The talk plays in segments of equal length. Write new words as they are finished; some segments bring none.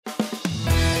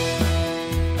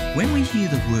When we hear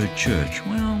the word church,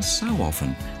 well, so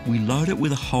often we load it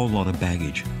with a whole lot of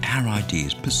baggage, our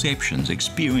ideas, perceptions,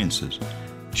 experiences.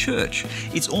 Church,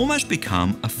 it's almost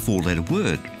become a four-letter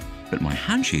word, but my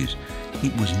hunch is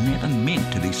it was never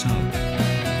meant to be so.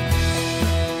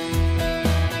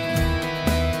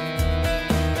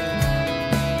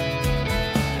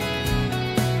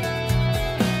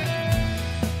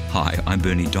 Hi, I'm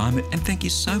Berni and thank you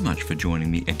so much for joining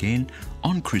me again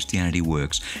on Christianity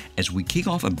Works as we kick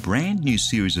off a brand new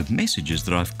series of messages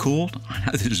that I've called, I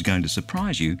know this is going to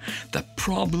surprise you, The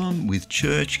Problem with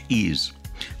Church Is.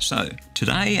 So,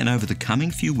 today and over the coming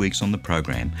few weeks on the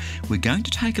program, we're going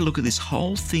to take a look at this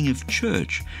whole thing of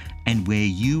church and where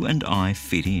you and I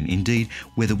fit in, indeed,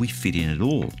 whether we fit in at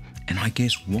all. And I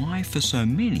guess why, for so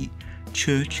many,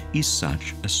 church is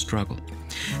such a struggle.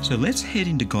 So let's head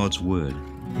into God's Word.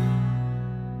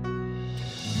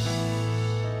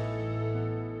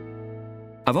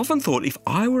 I've often thought if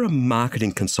I were a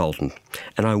marketing consultant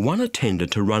and I won a tender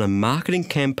to run a marketing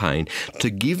campaign to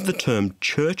give the term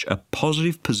church a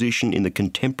positive position in the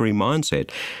contemporary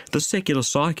mindset, the secular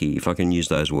psyche, if I can use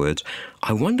those words,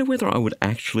 I wonder whether I would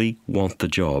actually want the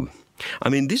job. I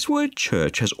mean, this word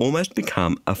church has almost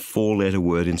become a four-letter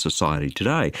word in society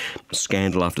today.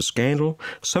 Scandal after scandal.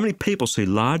 So many people see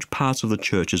large parts of the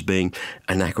church as being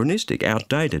anachronistic,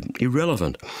 outdated,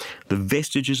 irrelevant, the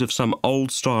vestiges of some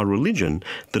old-style religion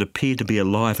that appear to be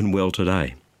alive and well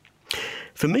today.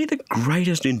 For me, the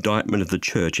greatest indictment of the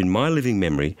church in my living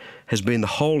memory has been the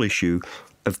whole issue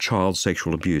of child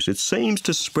sexual abuse. It seems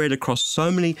to spread across so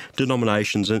many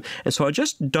denominations, and so I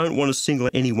just don't want to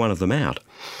single any one of them out.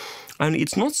 And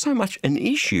it's not so much an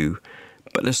issue,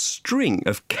 but a string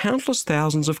of countless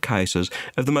thousands of cases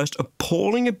of the most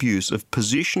appalling abuse of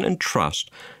position and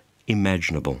trust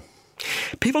imaginable.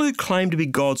 People who claim to be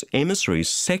God's emissaries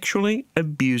sexually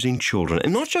abusing children,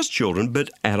 and not just children, but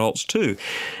adults too.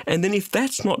 And then if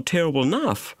that's not terrible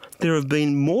enough, there have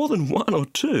been more than one or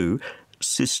two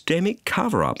systemic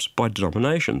cover-ups by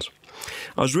denominations.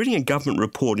 I was reading a government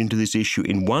report into this issue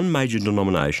in one major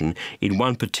denomination in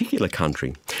one particular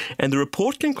country, and the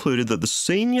report concluded that the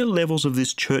senior levels of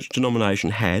this church denomination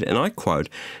had, and I quote,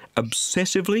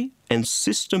 obsessively and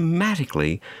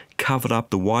systematically covered up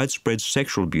the widespread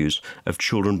sexual abuse of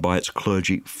children by its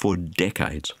clergy for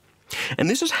decades. And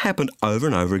this has happened over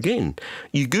and over again.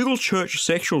 You Google church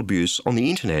sexual abuse on the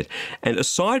internet, and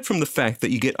aside from the fact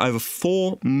that you get over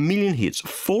 4 million hits,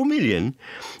 4 million,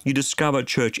 you discover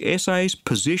church essays,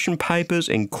 position papers,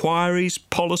 enquiries,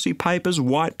 policy papers,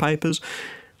 white papers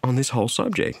on this whole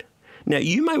subject. Now,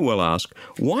 you may well ask,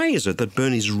 why is it that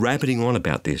Berni's rabbiting on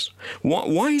about this?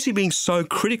 Why is he being so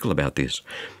critical about this?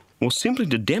 Well, simply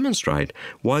to demonstrate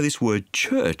why this word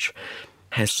church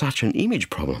has such an image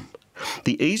problem.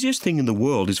 The easiest thing in the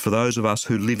world is for those of us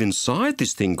who live inside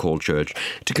this thing called church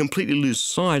to completely lose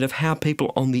sight of how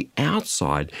people on the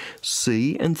outside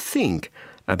see and think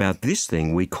about this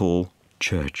thing we call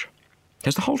church.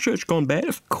 Has the whole church gone bad?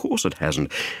 Of course it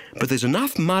hasn't. But there's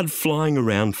enough mud flying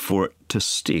around for it to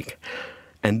stick.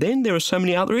 And then there are so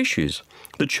many other issues.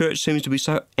 The church seems to be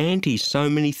so anti so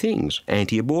many things.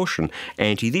 Anti-abortion,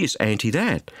 anti-this,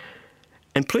 anti-that.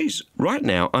 And please, right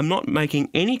now, I'm not making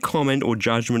any comment or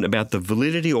judgment about the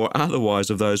validity or otherwise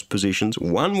of those positions,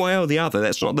 one way or the other.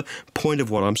 That's not the point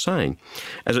of what I'm saying.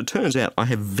 As it turns out, I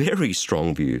have very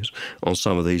strong views on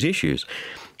some of these issues.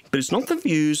 But it's not the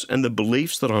views and the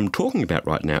beliefs that I'm talking about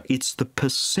right now. It's the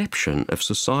perception of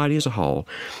society as a whole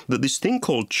that this thing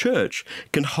called church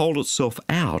can hold itself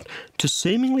out to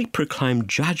seemingly proclaim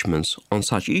judgments on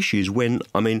such issues when,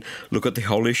 look at the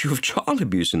whole issue of child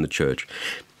abuse in the church.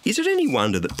 Is it any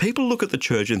wonder that people look at the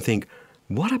church and think,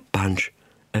 what a bunch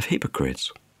of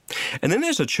hypocrites? And then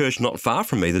there's a church not far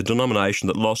from me, the denomination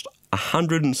that lost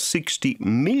 $160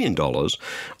 million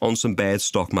on some bad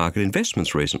stock market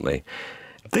investments recently.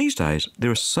 These days,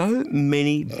 there are so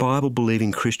many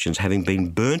Bible-believing Christians having been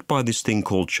burnt by this thing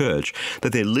called church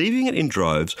that they're leaving it in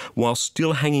droves while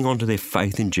still hanging on to their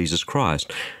faith in Jesus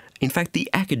Christ. In fact, the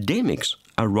academics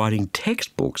are writing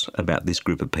textbooks about this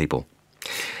group of people.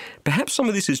 Perhaps some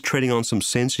of this is treading on some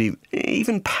sensitive,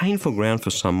 even painful ground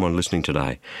for someone listening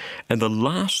today. And the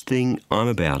last thing I'm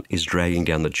about is dragging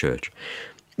down the church.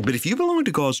 But if you belong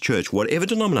to God's church, whatever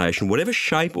denomination, whatever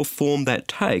shape or form that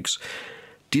takes,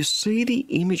 do you see the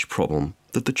image problem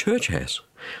that the church has?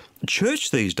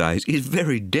 Church these days is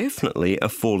very definitely a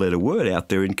four-letter word out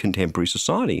there in contemporary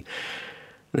society.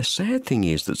 And the sad thing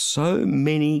is that so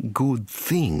many good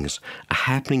things are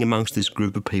happening amongst this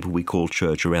group of people we call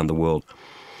church around the world.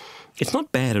 It's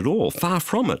not bad at all, far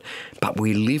from it. But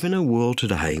we live in a world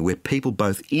today where people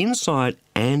both inside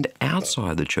and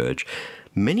outside the church,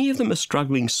 many of them are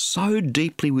struggling so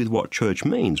deeply with what church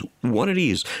means, what it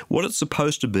is, what it's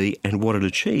supposed to be, and what it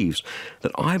achieves,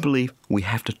 that I believe we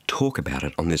have to talk about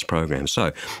it on this program.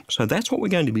 So that's what we're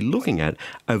going to be looking at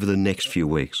over the next few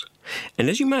weeks. And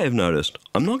as you may have noticed,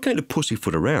 I'm not going to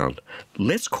pussyfoot around.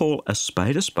 Let's call a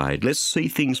spade a spade. Let's see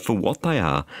things for what they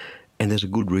are, and there's a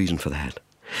good reason for that.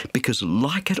 Because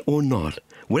like it or not,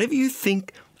 whatever you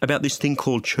think about this thing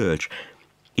called church,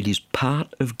 it is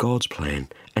part of God's plan,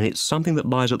 and it's something that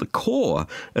lies at the core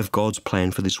of God's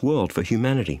plan for this world, for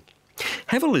humanity.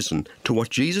 Have a listen to what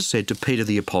Jesus said to Peter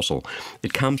the Apostle.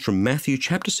 It comes from Matthew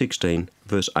chapter 16,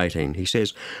 verse 18. He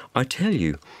says, "I tell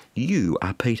you, you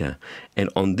are Peter, and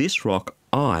on this rock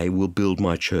I will build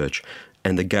my church,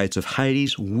 and the gates of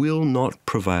Hades will not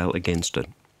prevail against it."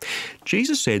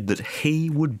 Jesus said that he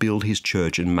would build his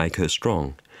church and make her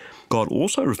strong. God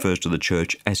also refers to the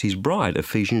church as his bride,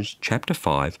 Ephesians chapter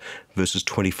 5, verses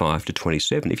 25 to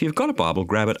 27. If you've got a Bible,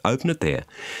 grab it, open it there.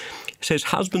 It says,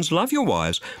 "Husbands, love your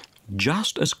wives,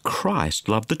 just as Christ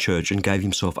loved the church and gave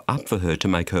himself up for her to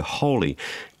make her holy,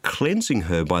 cleansing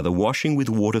her by the washing with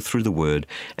water through the word,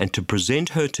 and to present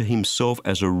her to himself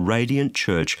as a radiant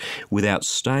church, without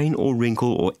stain or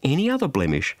wrinkle or any other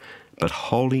blemish, but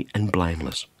holy and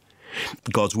blameless."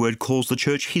 God's word calls the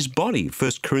church his body,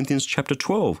 1 Corinthians chapter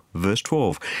 12, verse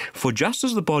 12. "For just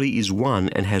as the body is one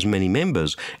and has many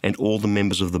members, and all the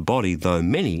members of the body, though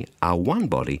many, are one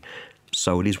body,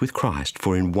 so it is with Christ.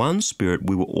 For in one Spirit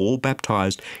we were all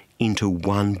baptized into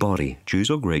one body, Jews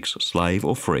or Greeks, slave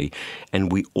or free,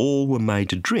 and we all were made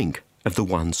to drink of the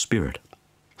one Spirit."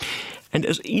 And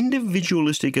as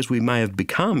individualistic as we may have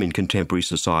become in contemporary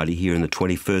society here in the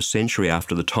 21st century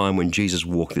after the time when Jesus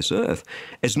walked this earth,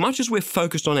 as much as we're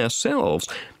focused on ourselves,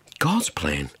 God's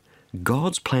plan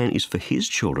is for his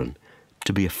children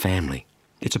to be a family.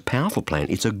 It's a powerful plan.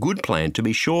 It's a good plan. To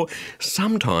be sure,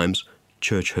 sometimes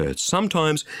church hurts.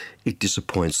 Sometimes it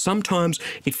disappoints. Sometimes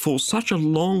it falls such a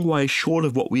long way short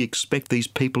of what we expect these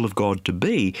people of God to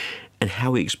be and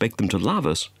how we expect them to love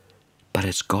us. But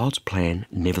it's God's plan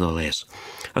nevertheless.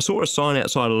 I saw a sign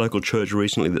outside a local church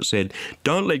recently that said,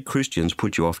 "Don't let Christians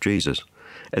put you off Jesus."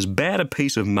 As bad a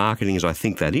piece of marketing as I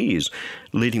think that is,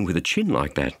 leading with a chin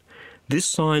like that, this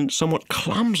sign somewhat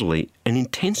clumsily and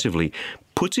intensively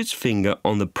puts its finger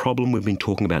on the problem we've been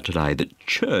talking about today, that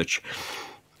church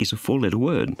is a four-letter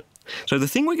word. So the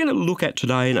thing we're going to look at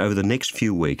today and over the next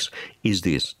few weeks is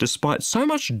this. Despite so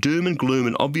much doom and gloom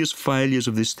and obvious failures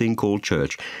of this thing called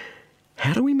church,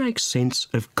 how do we make sense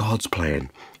of God's plan?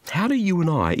 How do you and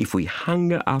I, if we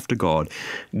hunger after God,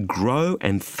 grow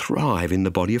and thrive in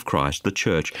the body of Christ, the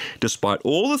church, despite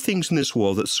all the things in this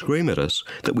world that scream at us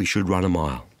that we should run a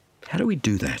mile? How do we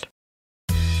do that?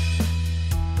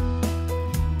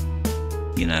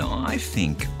 You know, I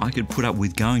think I could put up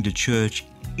with going to church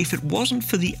if it wasn't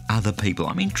for the other people.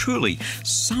 I mean, truly,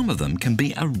 some of them can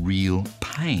be a real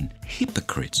pain.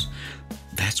 Hypocrites.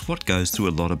 That's what goes through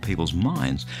a lot of people's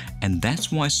minds, and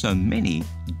that's why so many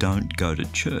don't go to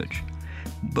church.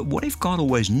 But what if God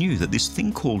always knew that this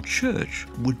thing called church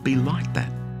would be like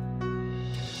that?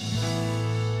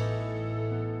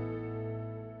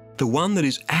 The one that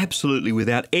is absolutely,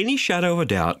 without any shadow of a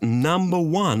doubt, number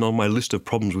one on my list of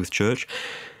problems with church,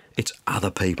 it's other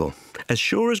people. As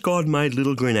sure as God made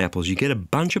little green apples, you get a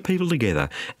bunch of people together,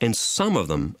 and some of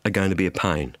them are going to be a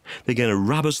pain. They're going to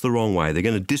rub us the wrong way. They're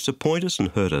going to disappoint us and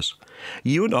hurt us.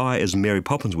 You and I, as Mary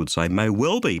Poppins would say, may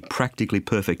well be practically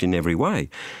perfect in every way.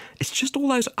 It's just all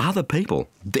those other people.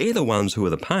 They're the ones who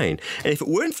are the pain. And if it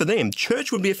weren't for them,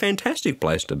 church would be a fantastic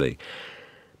place to be.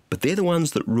 But they're the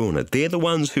ones that ruin it. They're the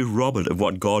ones who rob it of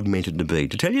what God meant it to be.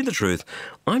 To tell you the truth,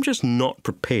 I'm just not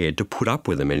prepared to put up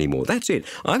with them anymore. That's it.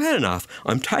 I've had enough.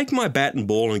 I'm taking my bat and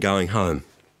ball and going home.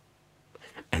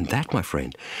 And that, my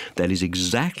friend, that is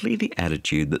exactly the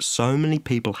attitude that so many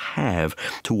people have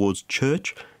towards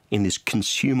church in this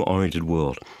consumer-oriented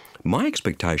world. My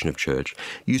expectation of church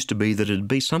used to be that it'd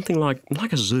be something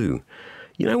like a zoo.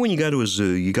 You know, when you go to a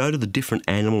zoo, you go to the different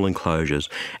animal enclosures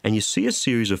and you see a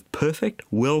series of perfect,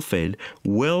 well-fed,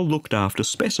 well-looked-after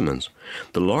specimens.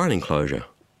 The lion enclosure,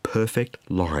 perfect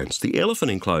lions. The elephant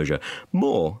enclosure,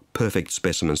 more perfect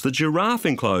specimens. The giraffe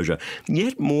enclosure,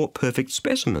 yet more perfect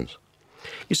specimens.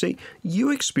 You see,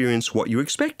 you experience what you're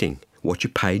expecting, what you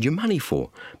paid your money for.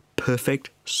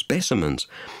 Perfect specimens.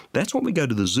 That's what we go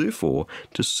to the zoo for,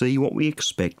 to see what we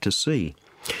expect to see.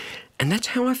 And that's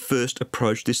how I first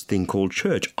approached this thing called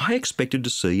church. I expected to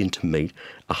see and to meet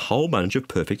a whole bunch of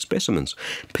perfect specimens.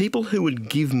 People who would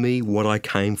give me what I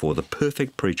came for, the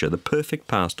perfect preacher, the perfect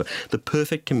pastor, the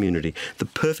perfect community, the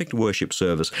perfect worship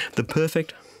service, the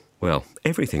perfect, well,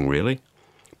 everything really.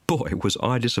 Boy, was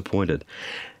I disappointed.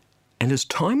 And as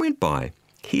time went by,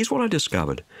 here's what I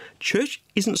discovered. Church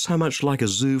isn't so much like a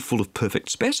zoo full of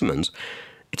perfect specimens.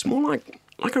 It's more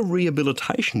like a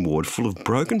rehabilitation ward full of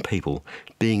broken people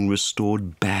being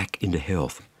restored back into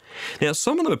health. Now,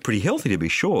 some of them are pretty healthy, to be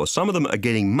sure. Some of them are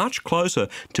getting much closer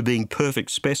to being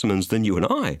perfect specimens than you and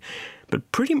I.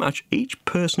 But pretty much each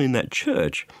person in that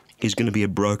church is going to be a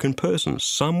broken person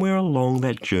somewhere along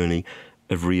that journey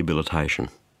of rehabilitation.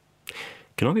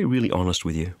 Can I be really honest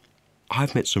with you?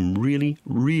 I've met some really,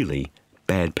 really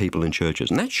bad people in churches,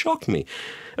 and that shocked me.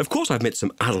 Of course, I've met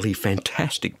some utterly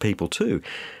fantastic people too.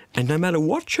 And no matter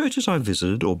what churches I've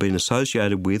visited or been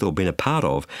associated with or been a part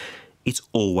of, it's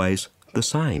always the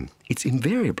same. It's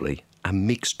invariably a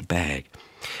mixed bag.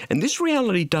 And this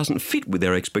reality doesn't fit with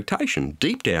our expectation.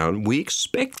 Deep down, we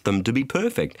expect them to be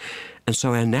perfect. And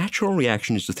so our natural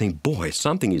reaction is to think, boy,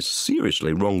 something is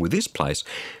seriously wrong with this place.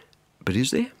 But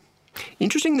is there?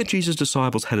 Interesting that Jesus'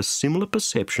 disciples had a similar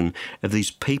perception of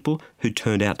these people who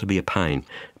turned out to be a pain.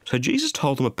 So Jesus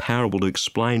told them a parable to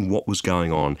explain what was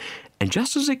going on. And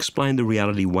just as it explained the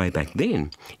reality way back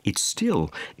then, it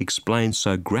still explains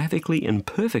so graphically and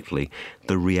perfectly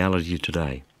the reality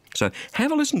today. So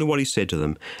have a listen to what he said to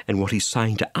them and what he's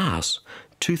saying to us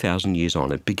 2,000 years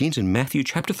on. It begins in Matthew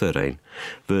chapter 13,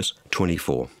 verse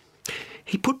 24.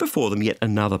 He put before them yet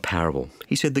another parable.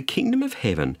 He said, the kingdom of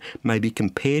heaven may be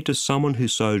compared to someone who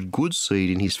sowed good seed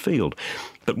in his field.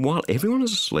 But while everyone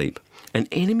is asleep, an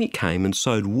enemy came and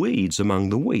sowed weeds among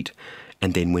the wheat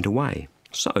and then went away.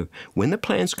 So when the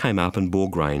plants came up and bore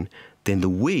grain, then the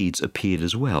weeds appeared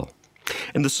as well.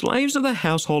 And the slaves of the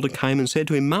householder came and said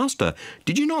to him, Master,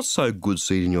 did you not sow good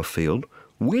seed in your field?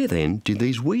 Where then did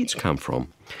these weeds come from?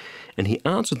 And he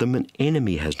answered them, an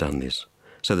enemy has done this.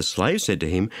 So the slave said to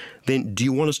him, then do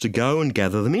you want us to go and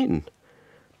gather them in?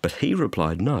 But he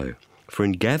replied, no, for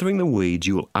in gathering the weeds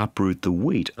you will uproot the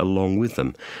wheat along with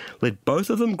them. Let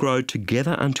both of them grow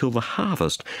together until the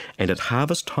harvest, and at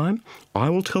harvest time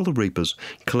I will tell the reapers,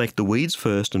 collect the weeds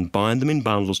first and bind them in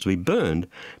bundles to be burned,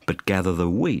 but gather the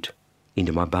wheat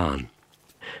into my barn.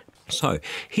 So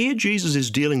here Jesus is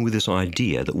dealing with this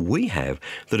idea that we have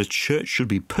that a church should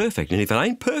be perfect, and if it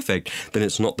ain't perfect, then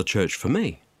it's not the church for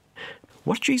me.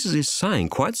 What Jesus is saying,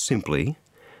 quite simply,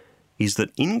 is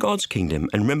that in God's kingdom,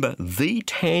 and remember, the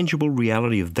tangible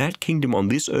reality of that kingdom on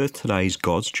this earth today is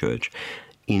God's church.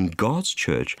 In God's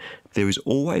church, there is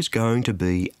always going to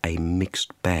be a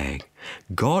mixed bag.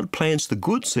 God plants the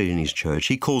good seed in his church.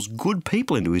 He calls good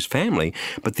people into his family,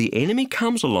 but the enemy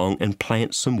comes along and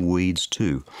plants some weeds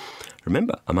too.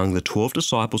 Remember, among the 12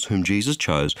 disciples whom Jesus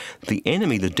chose, the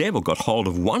enemy, the devil, got hold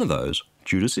of one of those,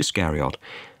 Judas Iscariot,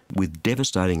 with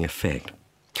devastating effect.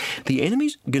 The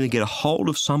enemy's going to get a hold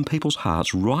of some people's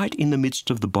hearts right in the midst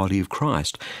of the body of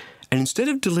Christ. And instead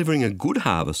of delivering a good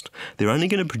harvest, they're only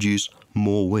going to produce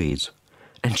more weeds.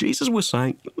 And Jesus was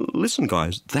saying, listen,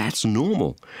 guys, that's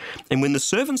normal. And when the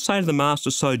servants say to the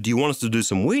master, so do you want us to do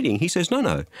some weeding? He says,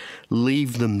 no,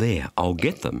 leave them there. I'll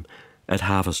get them at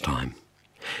harvest time.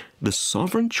 The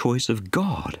sovereign choice of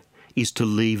God is to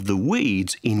leave the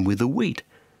weeds in with the wheat.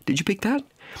 Did you pick that?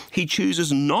 He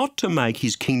chooses not to make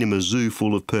his kingdom a zoo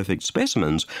full of perfect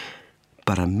specimens,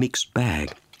 but a mixed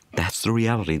bag. That's the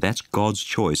reality. That's God's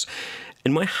choice.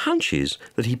 And my hunch is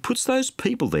that he puts those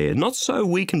people there not so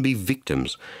we can be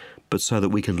victims, but so that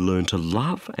we can learn to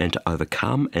love and to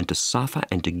overcome and to suffer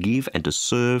and to give and to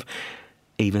serve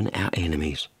even our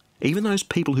enemies. Even those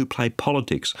people who play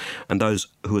politics and those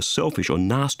who are selfish or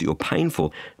nasty or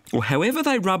painful, or however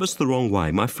they rub us the wrong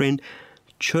way, my friend,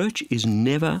 church is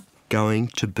never going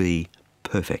to be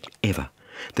perfect, ever.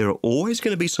 There are always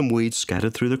going to be some weeds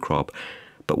scattered through the crop,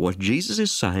 but what Jesus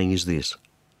is saying is this: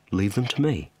 leave them to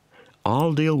me.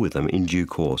 I'll deal with them in due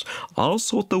course. I'll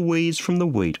sort the weeds from the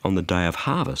wheat on the day of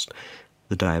harvest,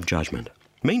 the day of judgment.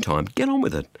 Meantime, get on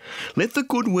with it. Let the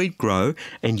good wheat grow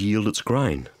and yield its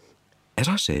grain. As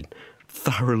I said,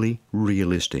 thoroughly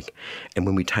realistic. And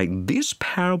when we take this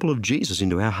parable of Jesus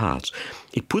into our hearts,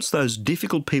 it puts those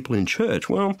difficult people in church,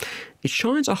 well, it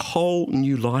shines a whole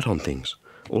new light on things.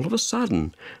 All of a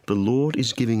sudden, the Lord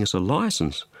is giving us a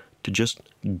license to just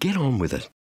get on with it.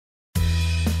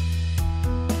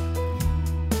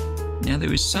 Now,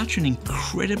 there is such an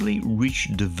incredibly rich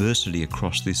diversity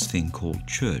across this thing called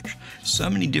church. So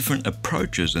many different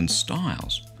approaches and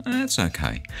styles. That's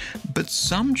okay. But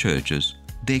some churches,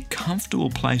 they're comfortable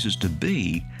places to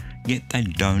be yet they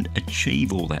don't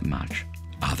achieve all that much.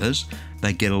 Others,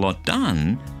 they get a lot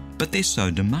done, but they're so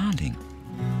demanding.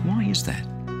 Why is that?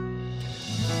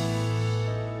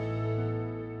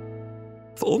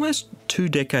 For almost 2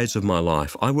 decades of my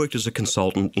life, I worked as a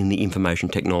consultant in the information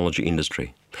technology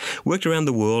industry. Worked around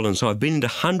the world, and so I've been into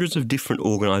hundreds of different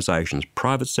organisations,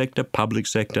 private sector, public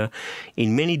sector,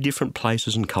 in many different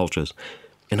places and cultures.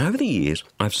 And over the years,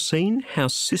 I've seen how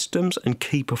systems and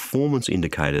key performance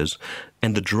indicators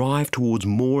and the drive towards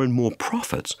more and more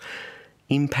profits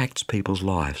impacts people's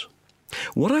lives.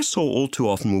 What I saw all too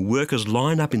often were workers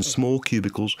lined up in small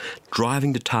cubicles,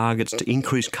 driving to targets to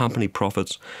increase company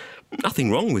profits.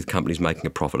 Nothing wrong with companies making a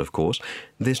profit, of course.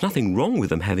 There's nothing wrong with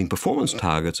them having performance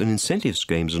targets and incentive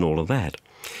schemes and all of that.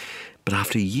 But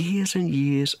after years and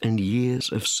years and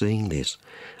years of seeing this,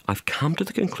 I've come to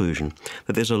the conclusion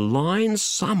that there's a line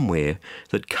somewhere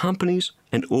that companies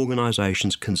and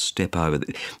organisations can step over.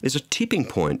 There's a tipping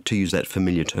point, to use that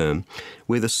familiar term,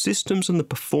 where the systems and the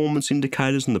performance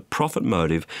indicators and the profit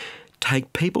motive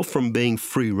take people from being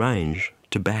free range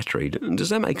to battery. Does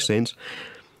that make sense?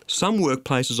 Some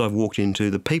workplaces I've walked into,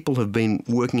 the people have been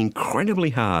working incredibly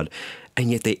hard,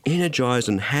 and yet they're energised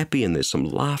and happy and there's some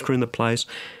laughter in the place.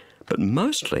 But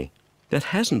mostly, that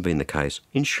hasn't been the case.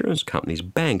 Insurance companies,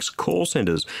 banks, call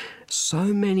centres, so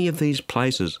many of these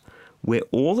places where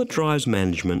all that drives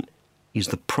management is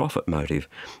the profit motive,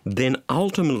 then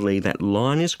ultimately that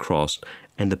line is crossed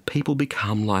and the people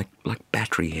become like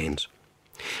battery hens.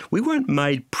 We weren't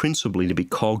made principally to be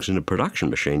cogs in a production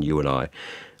machine, you and I.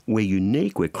 We're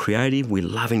unique, we're creative, we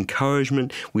love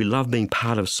encouragement, we love being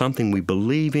part of something we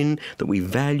believe in, that we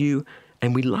value,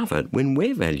 and we love it when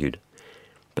we're valued.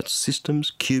 But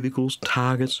systems, cubicles,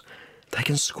 targets, they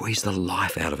can squeeze the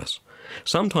life out of us.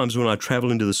 Sometimes when I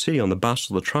travel into the city on the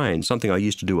bus or the train, something I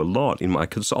used to do a lot in my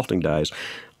consulting days,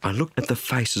 I look at the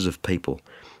faces of people,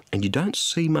 and you don't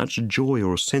see much joy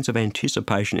or a sense of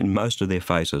anticipation in most of their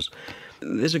faces.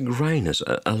 There's a greyness,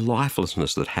 a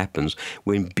lifelessness that happens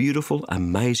when beautiful,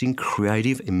 amazing,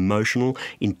 creative, emotional,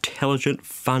 intelligent,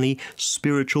 funny,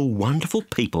 spiritual, wonderful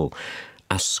people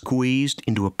are squeezed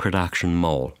into a production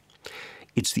mould.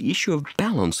 It's the issue of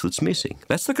balance that's missing.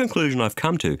 That's the conclusion I've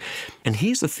come to. And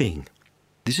here's the thing.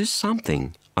 This is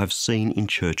something I've seen in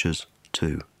churches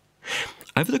too.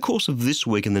 Over the course of this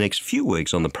week and the next few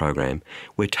weeks on the program,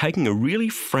 we're taking a really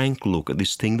frank look at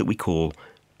this thing that we call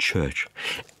church.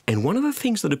 And one of the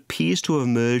things that appears to have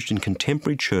emerged in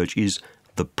contemporary church is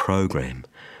the program.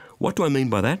 What do I mean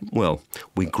by that? Well,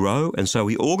 we grow, and so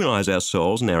we organise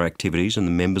ourselves and our activities and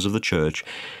the members of the church.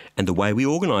 And the way we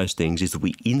organise things is that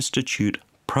we institute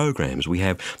programs. We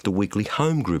have the weekly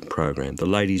home group program, the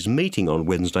ladies' meeting on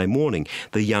Wednesday morning,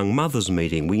 the young mothers'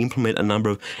 meeting. We implement a number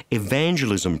of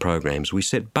evangelism programs. We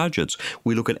set budgets.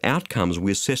 We look at outcomes.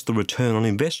 We assess the return on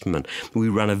investment. We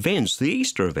run events, the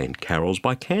Easter event, carols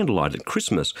by candlelight at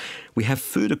Christmas. We have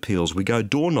food appeals. We go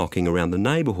door knocking around the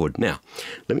neighbourhood. Now,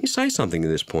 let me say something at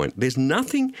this point. There's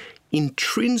nothing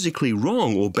intrinsically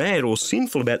wrong or bad or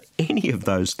sinful about any of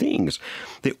those things.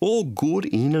 They're all good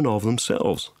in and of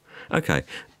themselves. Okay,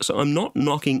 so I'm not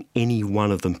knocking any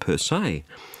one of them per se,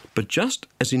 but just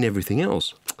as in everything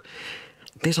else,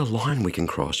 there's a line we can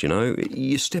cross, you know.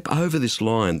 You step over this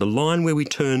line, the line where we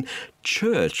turn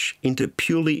church into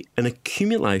purely an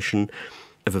accumulation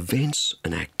of events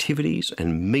and activities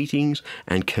and meetings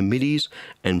and committees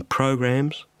and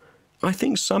programs. I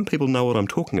think some people know what I'm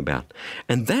talking about.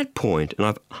 And that point,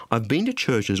 and I've been to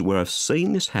churches where I've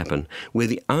seen this happen, where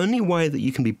the only way that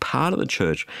you can be part of the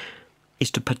church is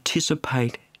to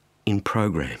participate in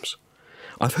programs.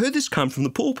 I've heard this come from the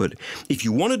pulpit. If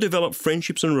you want to develop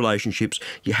friendships and relationships,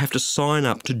 you have to sign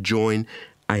up to join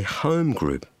a home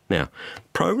group. Now,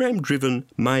 program-driven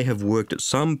may have worked at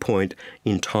some point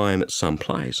in time at some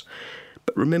place.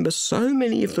 But remember, so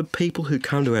many of the people who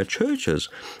come to our churches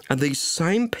are these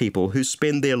same people who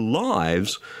spend their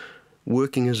lives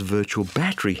working as virtual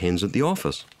battery hens at the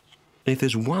office. And if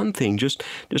there's one thing, just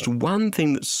one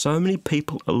thing that so many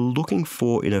people are looking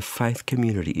for in a faith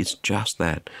community, it's just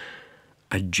that,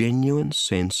 a genuine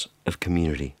sense of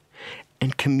community.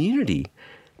 And community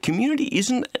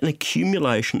isn't an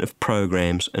accumulation of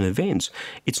programs and events.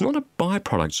 It's not a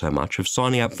byproduct so much of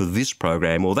signing up for this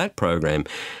program or that program,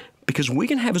 because we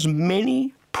can have as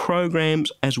many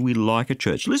programs as we like at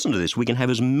church. Listen to this. We can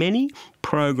have as many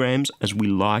programs as we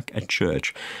like at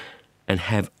church and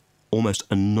have almost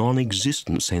a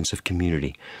non-existent sense of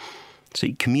community.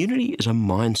 See, community is a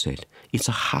mindset. It's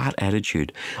a heart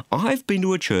attitude. I've been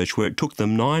to a church where it took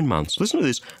them 9 months, listen to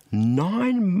this,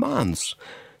 9 months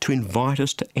to invite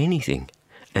us to anything.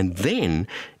 And then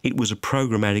it was a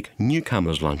programmatic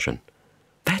newcomers luncheon.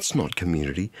 That's not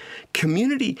community.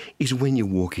 Community is when you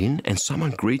walk in and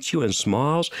someone greets you and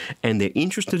smiles and they're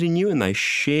interested in you and they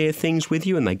share things with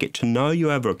you and they get to know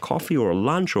you over a coffee or a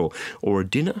lunch or a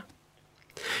dinner.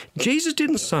 Jesus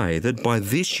didn't say that by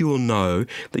this you will know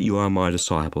that you are my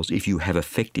disciples if you have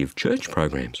effective church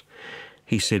programs.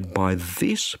 He said, by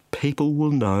this people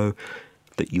will know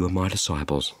that you are my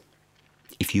disciples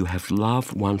if you have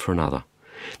love one for another.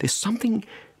 There's something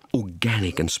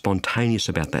organic and spontaneous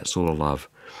about that sort of love.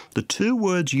 The two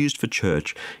words used for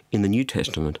church in the New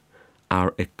Testament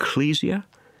are ecclesia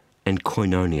and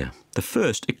koinonia. The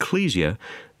first, ecclesia,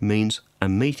 means a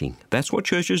meeting. That's what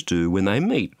churches do when they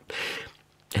meet.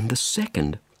 And the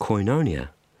second, koinonia,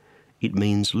 it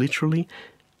means literally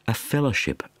a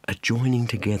fellowship, a joining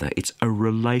together. It's a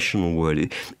relational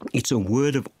word. It's a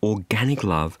word of organic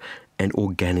love and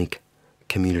organic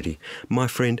community. My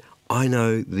friend, I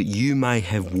know that you may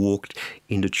have walked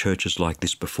into churches like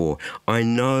this before. I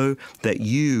know that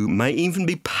you may even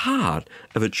be part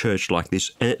of a church like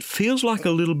this, and it feels like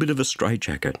a little bit of a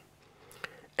straitjacket.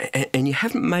 And you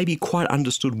haven't maybe quite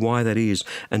understood why that is.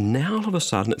 And now all of a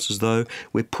sudden it's as though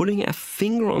we're putting our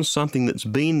finger on something that's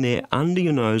been there under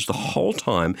your nose the whole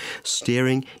time,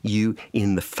 staring you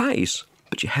in the face,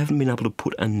 but you haven't been able to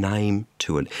put a name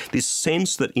to it. This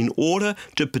sense that in order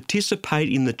to participate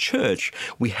in the church,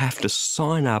 we have to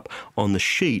sign up on the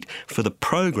sheet for the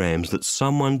programs that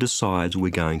someone decides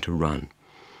we're going to run.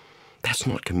 That's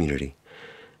not community.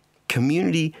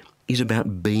 Community is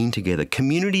about being together.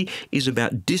 Community is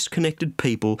about disconnected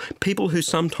people who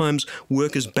sometimes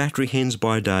work as battery hens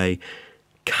by day,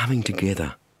 coming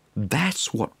together.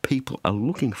 That's what people are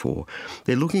looking for.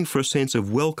 They're looking for a sense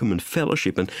of welcome and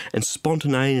fellowship and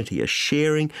spontaneity, a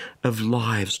sharing of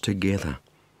lives together.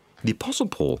 The Apostle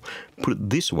Paul put it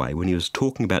this way when he was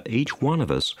talking about each one of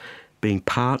us being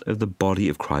part of the body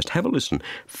of Christ. Have a listen.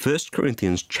 1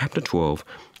 Corinthians chapter 12,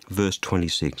 verse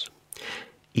 26.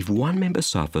 If one member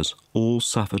suffers, all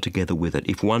suffer together with it.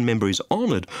 If one member is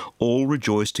honoured, all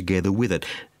rejoice together with it.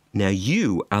 Now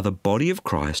you are the body of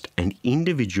Christ, and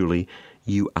individually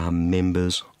you are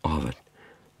members of it.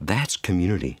 That's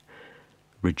community.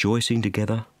 Rejoicing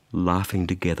together, laughing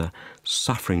together,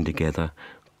 suffering together,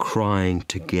 crying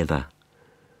together.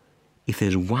 If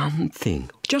there's one thing,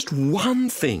 just one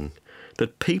thing,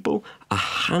 that people are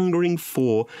hungering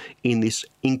for in this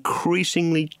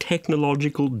increasingly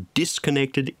technological,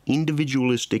 disconnected,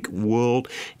 individualistic world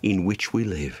in which we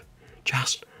live,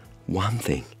 just one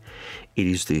thing. It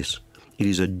is this. It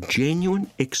is a genuine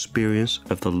experience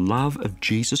of the love of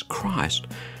Jesus Christ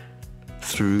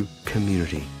through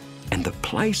community. And the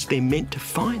place they're meant to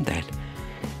find that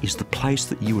is the place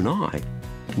that you and I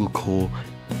will call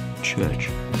church.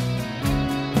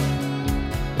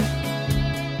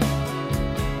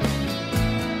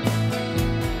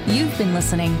 You've been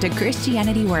listening to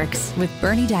Christianity Works with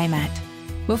Berni.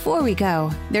 Before we go,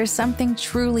 there's something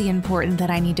truly important that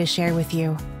I need to share with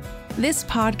you. This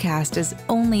podcast is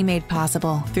only made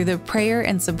possible through the prayer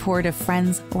and support of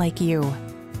friends like you.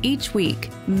 Each week,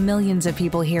 millions of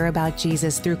people hear about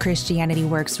Jesus through Christianity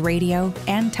Works radio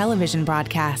and television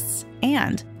broadcasts,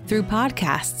 and through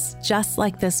podcasts just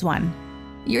like this one.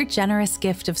 Your generous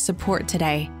gift of support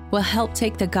today will help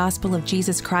take the gospel of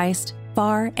Jesus Christ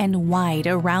far and wide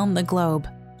around the globe.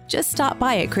 Just stop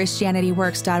by at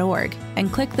christianityworks.org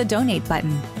and click the donate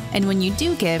button. And when you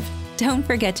do give, don't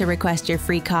forget to request your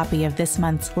free copy of this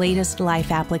month's latest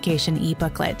Life Application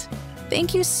e-booklet.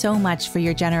 Thank you so much for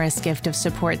your generous gift of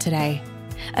support today.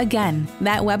 Again,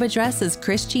 that web address is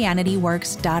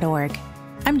christianityworks.org.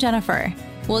 I'm Jennifer.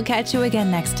 We'll catch you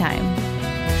again next time.